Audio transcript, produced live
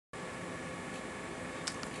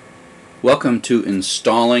Welcome to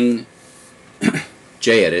installing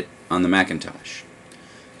JEdit on the Macintosh.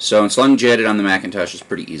 So installing JEdit on the Macintosh is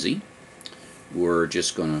pretty easy. We're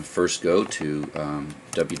just going to first go to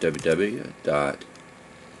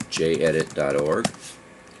www.jedit.org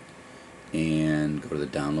and go to the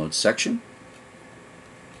download section.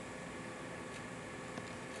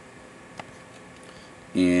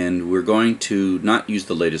 And we're going to not use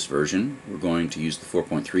the latest version. We're going to use the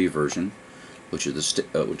 4.3 version, which is the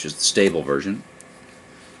stable version,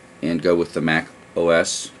 and go with the Mac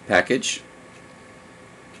OS package.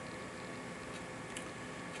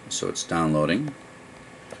 So it's downloading.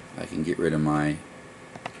 I can get rid of my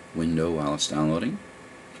window while it's downloading.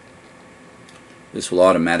 This will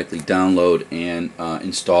automatically download and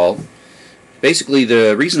install. Basically,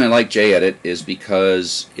 the reason I like JEdit is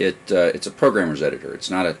because it's a programmer's editor. It's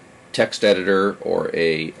not a text editor or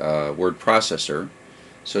a word processor.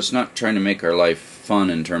 So it's not trying to make our life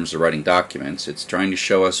fun in terms of writing documents. It's trying to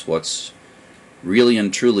show us what's really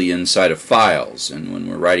and truly inside of files. And when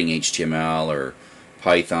we're writing HTML or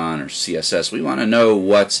Python or CSS, we want to know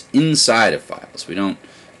what's inside of files. We don't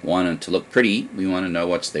want it to look pretty. We want to know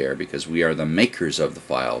what's there because we are the makers of the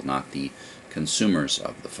file, not the consumers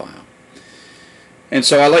of the file. And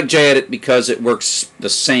so I like JEdit because it works the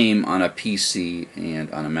same on a PC and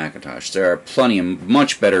on a Macintosh. There are plenty of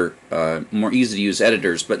much better, more easy to use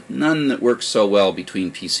editors, but none that work so well between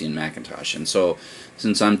PC and Macintosh. And so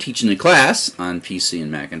since I'm teaching a class on PC and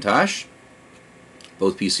Macintosh,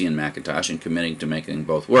 both PC and Macintosh, and committing to making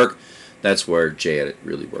both work, that's where JEdit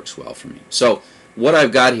really works well for me. So what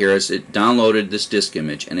I've got here is it downloaded this disk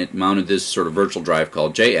image and it mounted this sort of virtual drive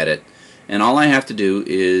called JEdit, and all I have to do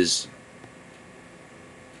is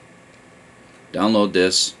download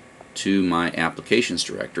this to my applications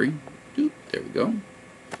directory. There we go.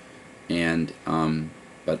 And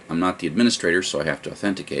but I'm not the administrator, so I have to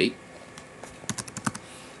authenticate.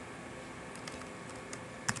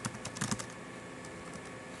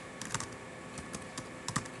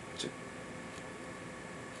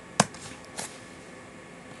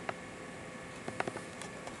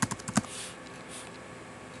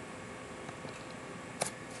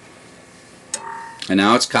 And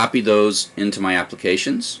now it's copied those into my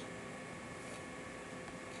applications.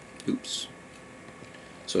 Oops.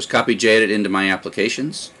 So it's copied JEdit into my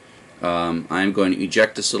applications. I'm going to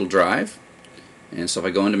eject this little drive. And so if I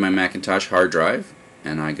go into my Macintosh hard drive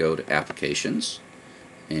and I go to Applications,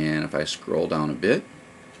 and if I scroll down a bit,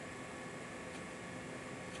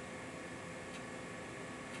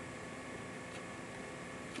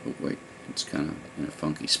 oh wait, it's kind of in a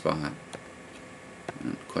funky spot. I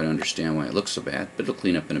don't quite understand why it looks so bad, but it'll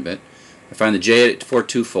clean up in a bit. I find the JEdit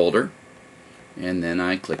 4.2 folder, and then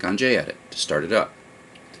I click on JEdit to start it up.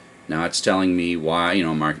 Now it's telling me why,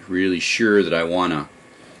 am I really sure that I want to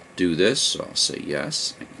do this? So I'll say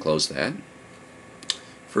yes. I can close that.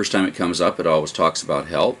 First time it comes up, it always talks about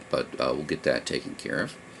help, but we'll get that taken care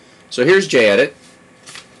of. So here's JEdit.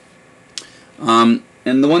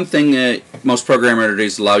 And the one thing that most program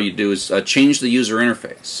editors allow you to do is change the user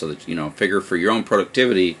interface so that, figure for your own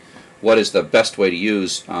productivity what is the best way to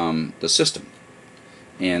use the system.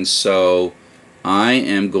 And so I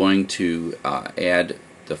am going to add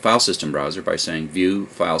the file system browser by saying View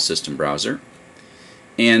File System Browser.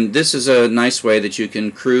 And this is a nice way that you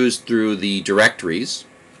can cruise through the directories.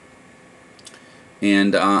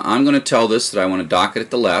 And I'm going to tell this that I want to dock it at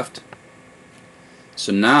the left.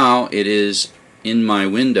 So now it is in my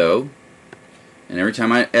window, and every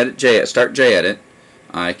time I start JEdit,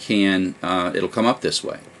 I can it'll come up this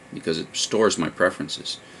way because it stores my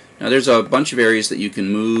preferences. Now there's a bunch of areas that you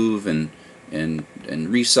can move and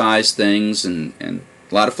resize things and a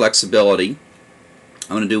lot of flexibility.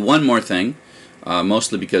 I'm going to do one more thing,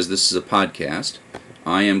 mostly because this is a podcast.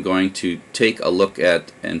 I am going to take a look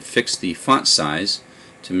at and fix the font size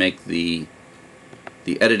to make the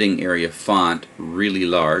editing area font really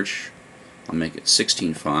large. I'll make it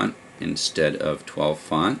 16 font instead of 12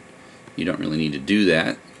 font. You don't really need to do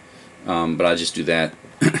that, but I'll just do that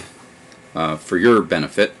for your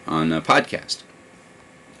benefit on a podcast.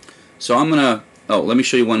 So I'm gonna, let me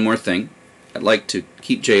show you one more thing. I'd like to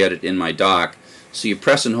keep JEdit in my dock. So you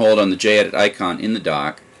press and hold on the JEdit icon in the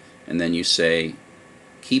dock, and then you say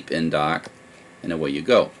keep in dock, and away you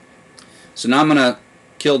go. So now I'm gonna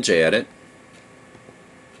kill JEdit.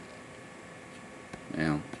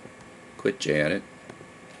 Now quit JEdit,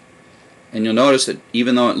 and you'll notice that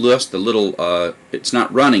even though it lost the little, it's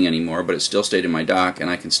not running anymore, but it still stayed in my dock, and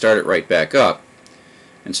I can start it right back up.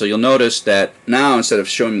 And so you'll notice that now instead of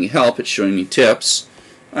showing me help, it's showing me tips,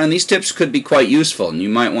 and these tips could be quite useful, and you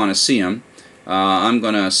might want to see them. I'm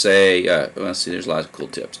going to say, let's see, there's a lot of cool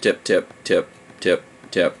tips. Tip, tip, tip, tip,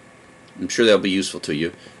 tip. I'm sure they'll be useful to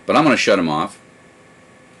you, but I'm going to shut them off.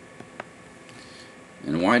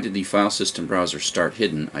 And why did the file system browser start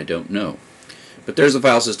hidden? I don't know. But there's the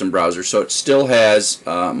file system browser, so it still has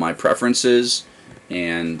my preferences,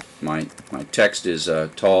 and my text is a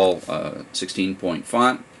tall 16-point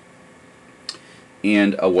font,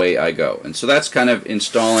 and away I go. And so that's kind of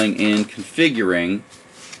installing and configuring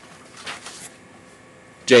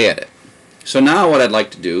JEdit. So now what I'd like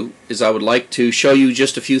to do is I would like to show you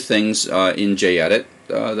just a few things in JEdit.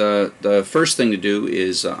 The first thing to do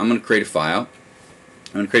is I'm going to create a file.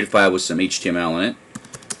 I'm going to create a file with some HTML in it.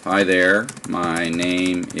 Hi there, my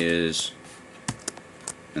name is,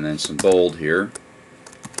 and then some bold here,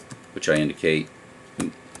 which I indicate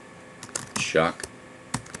shock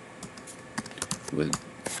with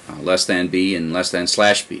less than B and less than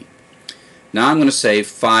 /B. Now I'm going to say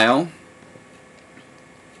File,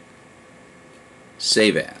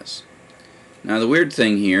 Save As. Now the weird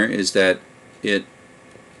thing here is that it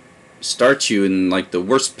starts you in like the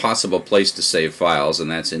worst possible place to save files, and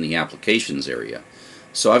that's in the Applications area.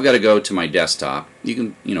 So I've got to go to my desktop. You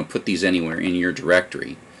can put these anywhere in your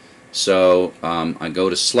directory. So I go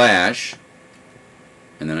to /,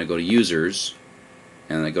 and then I go to Users,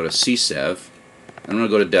 and then I go to CSEV, and I'm going to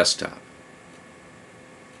go to Desktop.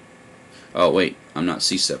 Oh wait, I'm not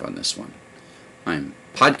CSEV on this one. I'm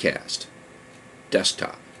Podcast,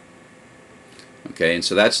 Desktop. Okay, and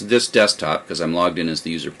so that's this desktop because I'm logged in as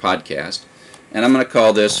the user Podcast, and I'm going to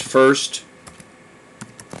call this first.htm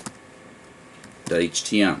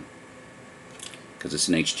because it's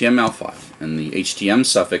an HTML file, and the HTML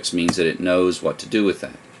suffix means that it knows what to do with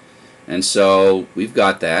that. And so we've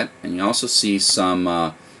got that, and you also see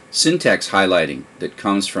some syntax highlighting that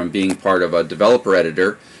comes from being part of a developer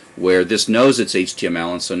editor where this knows it's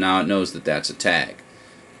HTML, and so now it knows that that's a tag.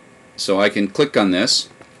 So I can click on this,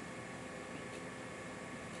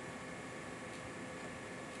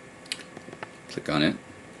 click on it.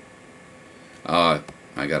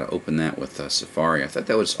 I got to open that with Safari. I thought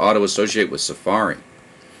that was auto-associate with Safari.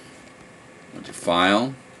 Go to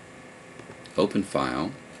File, Open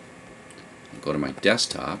File, go to my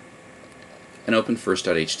desktop, and open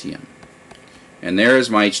first.htm. And there is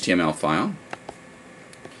my HTML file.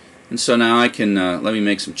 And so now I can, let me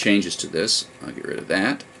make some changes to this. I'll get rid of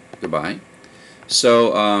that. Goodbye.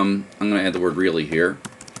 So I'm going to add the word really here.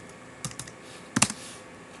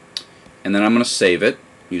 And then I'm going to save it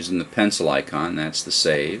using the pencil icon. That's the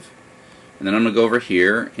save. And then I'm going to go over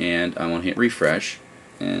here and I want to hit refresh.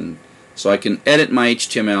 And so I can edit my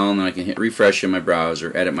HTML, and then I can hit refresh in my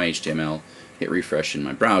browser, edit my HTML, hit refresh in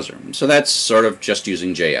my browser. And so that's sort of just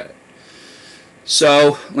using JEdit.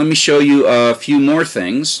 So let me show you a few more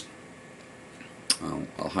things.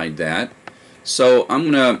 I'll hide that. So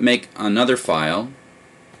I'm going to make another file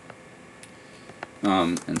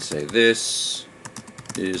and say this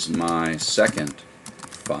is my second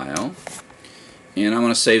file, and I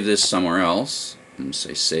want to save this somewhere else. I'm going to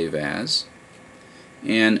say Save As,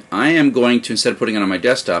 and I am going to, instead of putting it on my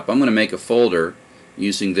desktop, I'm going to make a folder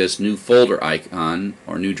using this new folder icon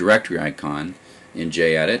or new directory icon in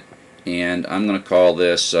JEdit, and I'm going to call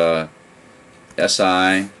this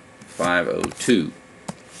SI502,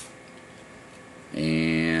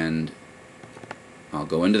 and I'll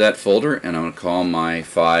go into that folder and I'm going to call my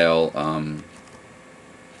file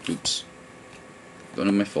go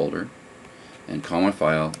to my folder and call my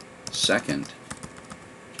file second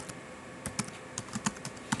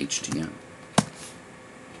HTML.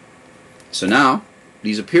 So now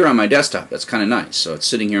these appear on my desktop. That's kind of nice. So it's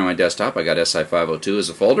sitting here on my desktop. I got SI502 as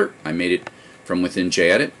a folder. I made it from within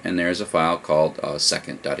JEdit, and there's a file called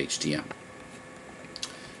second.htm.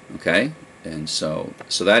 Okay, and so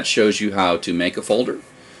that shows you how to make a folder.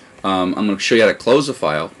 I'm going to show you how to close a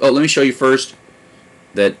file. Oh, let me show you first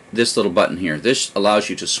that this little button here, this allows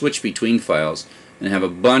you to switch between files and have a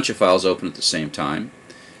bunch of files open at the same time.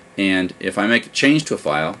 And if I make a change to a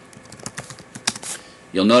file,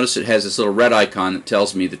 you'll notice it has this little red icon that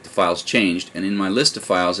tells me that the file's changed, and in my list of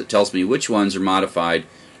files it tells me which ones are modified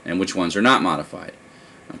and which ones are not modified.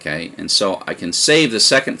 Okay, and so I can save the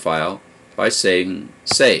second file by saying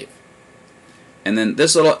save. And then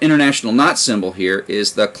this little international not symbol here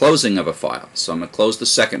is the closing of a file. So I'm going to close the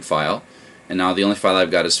second file, and now the only file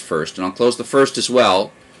I've got is first, and I'll close the first as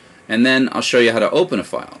well, and then I'll show you how to open a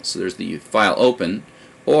file. So there's the file open,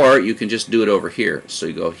 or you can just do it over here. So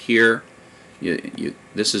you go here,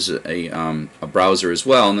 this is a browser as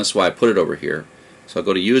well, and that's why I put it over here. So I'll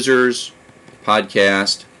go to Users,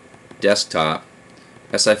 Podcast, Desktop,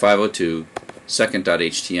 SI502,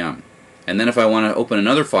 second.htm. And then if I want to open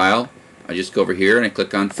another file, I just go over here and I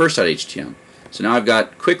click on first.html. So now I've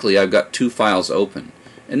got two files open.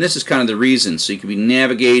 And this is kind of the reason, so you can be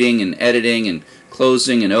navigating and editing and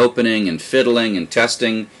closing and opening and fiddling and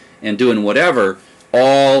testing and doing whatever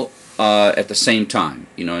all at the same time.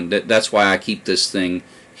 You know, and that's why I keep this thing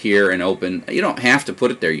here and open. You don't have to put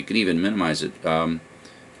it there. You can even minimize it.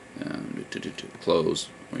 Close.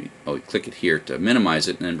 You click it here to minimize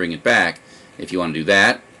it and then bring it back if you want to do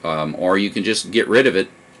that. Or you can just get rid of it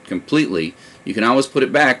completely. You can always put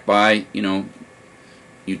it back by, you know,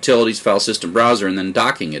 Utilities, File System, Browser, and then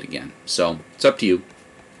docking it again. So it's up to you.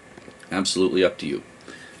 Absolutely up to you.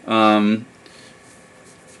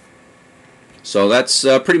 So that's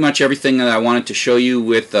pretty much everything that I wanted to show you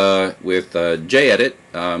with JEdit.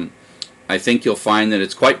 I think you'll find that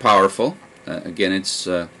it's quite powerful. Again, it's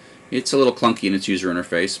a little clunky in its user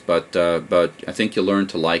interface, but I think you'll learn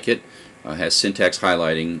to like it. It has syntax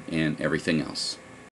highlighting and everything else.